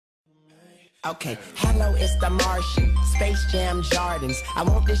Okay, hello, it's the Martian. Space Jam Jardins. I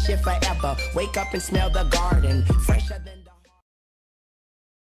want this shit forever. Wake up and smell the garden. Fresher than the...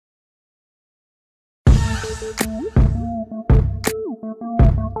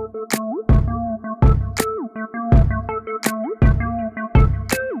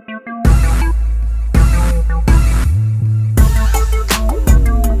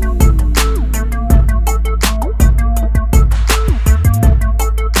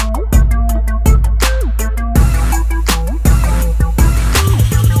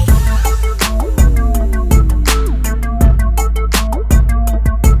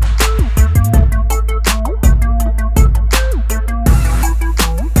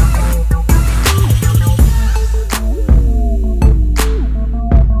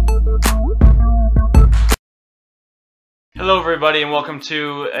 Hello everybody and welcome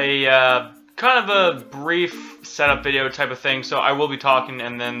to a kind of a brief setup video type of thing. So I will be talking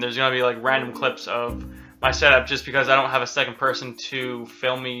and then there's going to be like random clips of my setup just because I don't have a second person to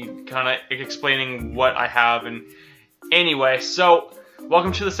film me kind of explaining what I have. And anyway, so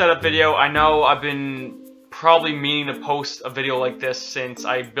welcome to the setup video. I know I've been probably meaning to post a video like this since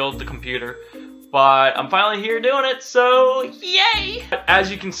I built the computer, but I'm finally here doing it, so yay! As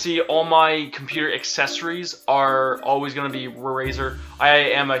you can see, all my computer accessories are always going to be Razer. I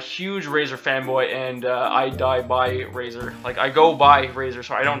am a huge Razer fanboy, and I die by Razer. Like, I go by Razer,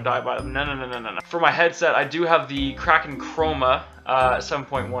 so I don't die by them. No. For my headset, I do have the Kraken Chroma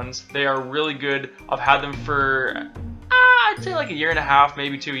 7.1s. They are really good. I've had them for... I'd say like a year and a half,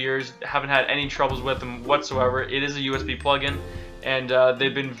 maybe 2 years. Haven't had any troubles with them whatsoever. It is a USB plug-in, and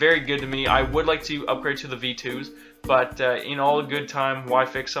they've been very good to me. I would like to upgrade to the V2s, but in all good time, why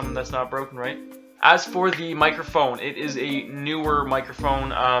fix something that's not broken, right? As for the microphone, it is a newer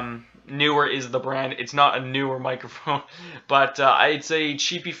microphone. Newer is the brand. It's not a newer microphone, but it's a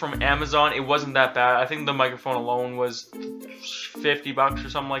cheapie from Amazon. It wasn't that bad. I think the microphone alone was $50 or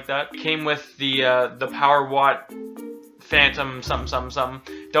something like that. Came with the PowerWatt Phantom something.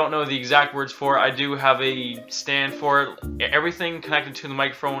 Don't know the exact words for it. I do have a stand for it. Everything connected to the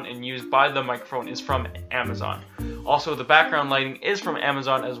microphone and used by the microphone is from Amazon. Also, the background lighting is from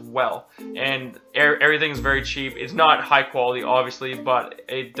Amazon as well. And everything's very cheap. It's not high quality, obviously, but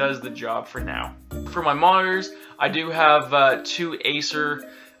it does the job for now. For my monitors, I do have two Acer.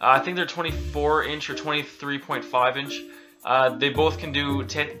 I think they're 24-inch or 23.5-inch. They both can do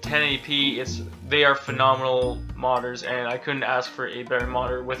 1080p. They are phenomenal monitors, and I couldn't ask for a better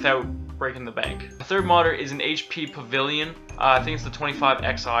monitor without breaking the bank. The third monitor is an HP Pavilion. I think it's the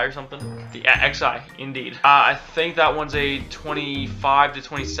 25XI or something. The XI, indeed. I think that one's a 25 to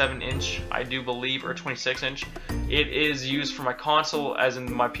 27 inch, I do believe, or 26 inch. It is used for my console, as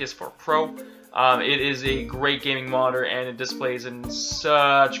in my PS4 Pro. It is a great gaming monitor and it displays in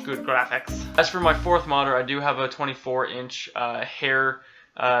such good graphics. As for my fourth monitor, I do have a 24-inch hair,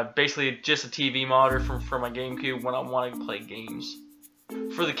 basically just a TV monitor for my GameCube when I'm wanting to play games.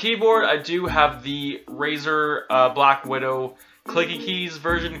 For the keyboard, I do have the Razer Black Widow clicky keys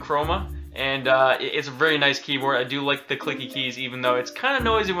version Chroma, and it's a very nice keyboard. I do like the clicky keys, even though it's kind of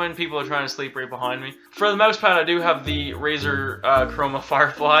noisy when people are trying to sleep right behind me. For the mousepad, I do have the Razer Chroma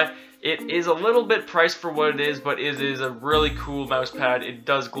Firefly. It is a little bit priced for what it is, but it is a really cool mouse pad. It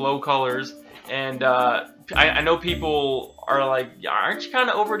does glow colors, and I know people are like, aren't you kind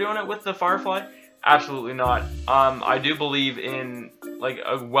of overdoing it with the Firefly? Absolutely not. I do believe in like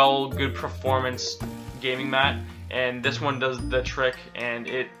a good performance gaming mat, and this one does the trick, and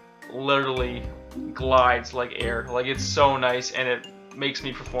it literally glides like air. Like, it's so nice, and it makes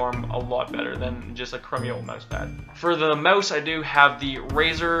me perform a lot better than just a crummy old mouse pad. For the mouse, I do have the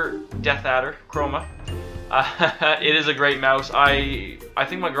Razer Death Adder Chroma. It is a great mouse. I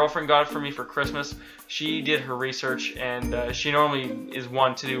think my girlfriend got it for me for Christmas. She did her research, and she normally is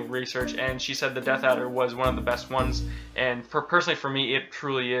one to do research, and she said the Death Adder was one of the best ones, and personally for me, it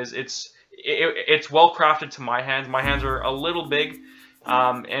truly is. It's well crafted to my hands. My hands are a little big,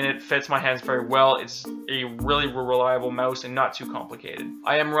 and it fits my hands very well. It's a really reliable mouse and not too complicated.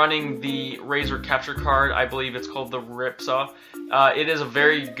 I am running the Razer capture card. I believe it's called the Ripsaw. It is a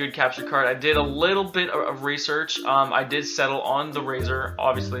very good capture card. I did a little bit of research. I did settle on the Razer,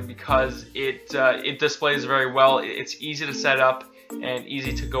 obviously, because it displays very well. It's easy to set up and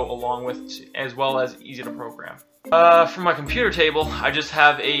easy to go along with, as well as easy to program. For my computer table, I just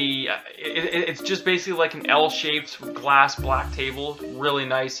have it's just basically like an L-shaped glass black table. Really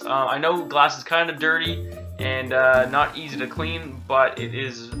nice. I know glass is kind of dirty and not easy to clean, but it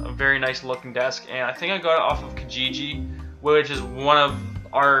is a very nice looking desk, and I think I got it off of Kijiji, which is one of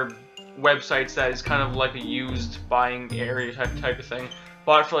our websites that is kind of like a used buying area type of thing.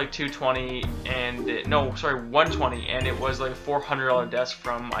 Bought it for like $220 and no, sorry, $120, and it was like a $400 desk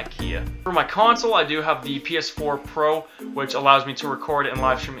from IKEA. For my console, I do have the PS4 Pro, which allows me to record and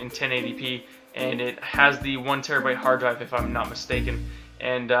live stream in 1080p, and it has the 1TB hard drive if I'm not mistaken.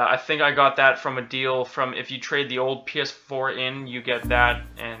 And I think I got that from a deal from, if you trade the old PS4 in, you get that.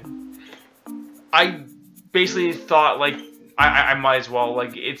 And I basically thought, like, I might as well,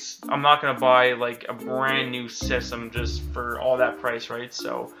 like, I'm not gonna buy like a brand new system just for all that price, right?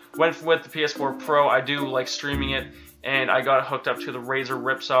 So went with the PS4 Pro. I do like streaming it, and I got it hooked up to the Razer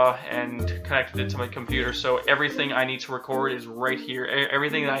Ripsaw and connected it to my computer. So everything I need to record is right here.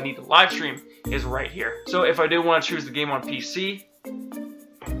 Everything that I need to live stream is right here. So if I do want to choose the game on PC,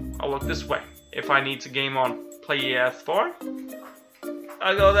 I'll look this way. If I need to game on PS4,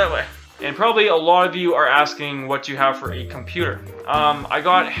 I go that way. And probably a lot of you are asking what you have for a computer. I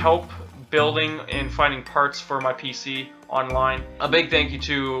got help building and finding parts for my PC online. A big thank you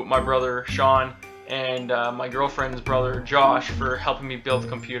to my brother Sean and my girlfriend's brother Josh for helping me build the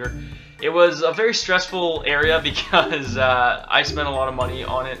computer. It was a very stressful area because I spent a lot of money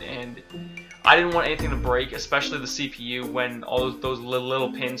on it, and I didn't want anything to break, especially the CPU, when all those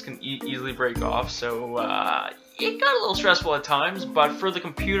little pins can easily break off. So it got a little stressful at times, but for the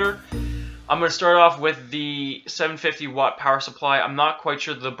computer, I'm going to start off with the 750 watt power supply. I'm not quite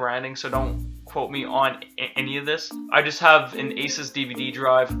sure the branding, so don't quote me on any of this. I just have an Asus DVD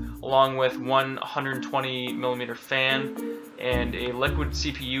drive along with one 120mm fan and a liquid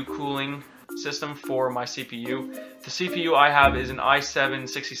CPU cooling system for my CPU. The CPU I have is an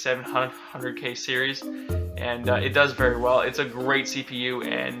i7-6700K series, and it does very well. It's a great CPU,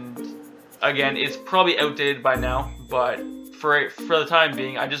 and again, it's probably outdated by now, but for the time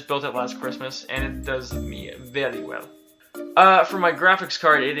being, I just built it last Christmas, and it does me very well. For my graphics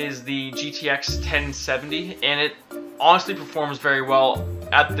card, it is the GTX 1070, and it honestly performs very well.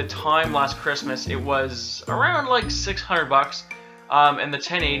 At the time last Christmas, it was around like $600, and the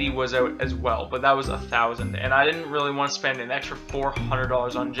 1080 was out as well, but that was $1,000, and I didn't really want to spend an extra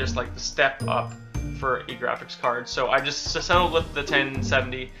 $400 on just like the step up for a graphics card, so I just settled with the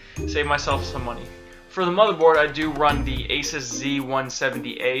 1070, save myself some money. For the motherboard, I do run the Asus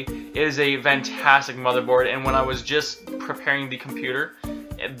Z170A. It is a fantastic motherboard, and when I was just preparing the computer,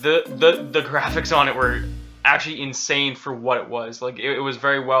 the graphics on it were actually insane for what it was. Like, it was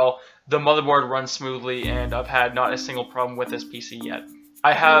very well. The motherboard runs smoothly, and I've had not a single problem with this PC yet.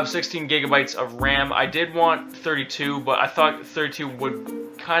 I have 16 gigabytes of RAM. I did want 32, but I thought 32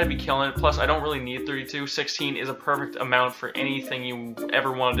 would kind of be killing it. Plus, I don't really need 32. 16 is a perfect amount for anything you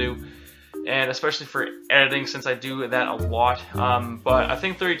ever want to do, and especially for editing, since I do that a lot. But I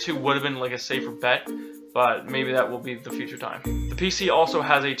think 32 would have been like a safer bet, but maybe that will be the future time. The PC also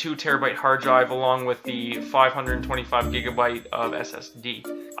has a 2TB hard drive along with the 525GB of SSD.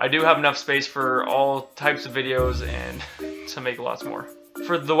 I do have enough space for all types of videos and to make lots more.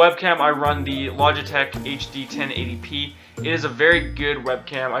 For the webcam, I run the Logitech HD 1080p. It is a very good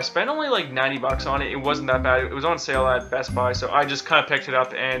webcam. I spent only like $90 on it. It wasn't that bad. It was on sale at Best Buy, so I just kind of picked it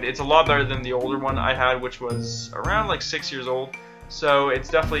up, and it's a lot better than the older one I had, which was around like 6 years old. So it's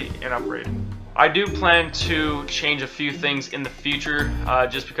definitely an upgrade. I do plan to change a few things in the future,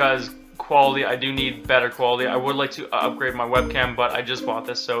 just because quality, I do need better quality. I would like to upgrade my webcam, but I just bought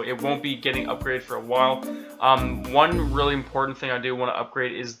this, so it won't be getting upgraded for a while. One really important thing I do want to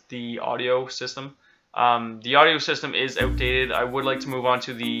upgrade is the audio system. The audio system is outdated. I would like to move on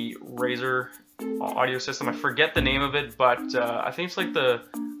to the Razer audio system. I forget the name of it, but I think it's like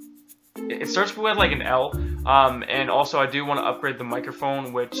it starts with like an L. And also I do want to upgrade the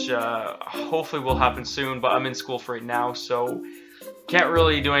microphone, which hopefully will happen soon, but I'm in school for it now, so can't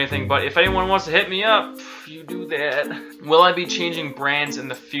really do anything. But if anyone wants to hit me up, you do that. Will I be changing brands in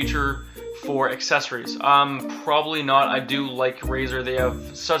the future for accessories? Probably not. I do like Razer. They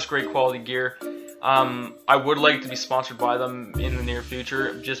have such great quality gear. I would like to be sponsored by them in the near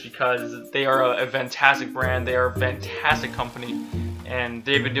future, just because they are a fantastic brand. They are a fantastic company, and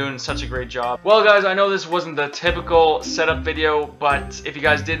they've been doing such a great job. Well guys, I know this wasn't the typical setup video, but if you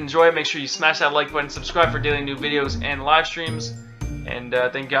guys did enjoy it, make sure you smash that like button, subscribe for daily new videos and live streams, and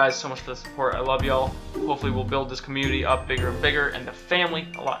thank you guys so much for the support. I love y'all. Hopefully we'll build this community up bigger and bigger, and the family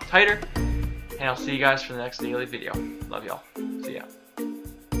a lot tighter, and I'll see you guys for the next daily video. Love y'all. See ya.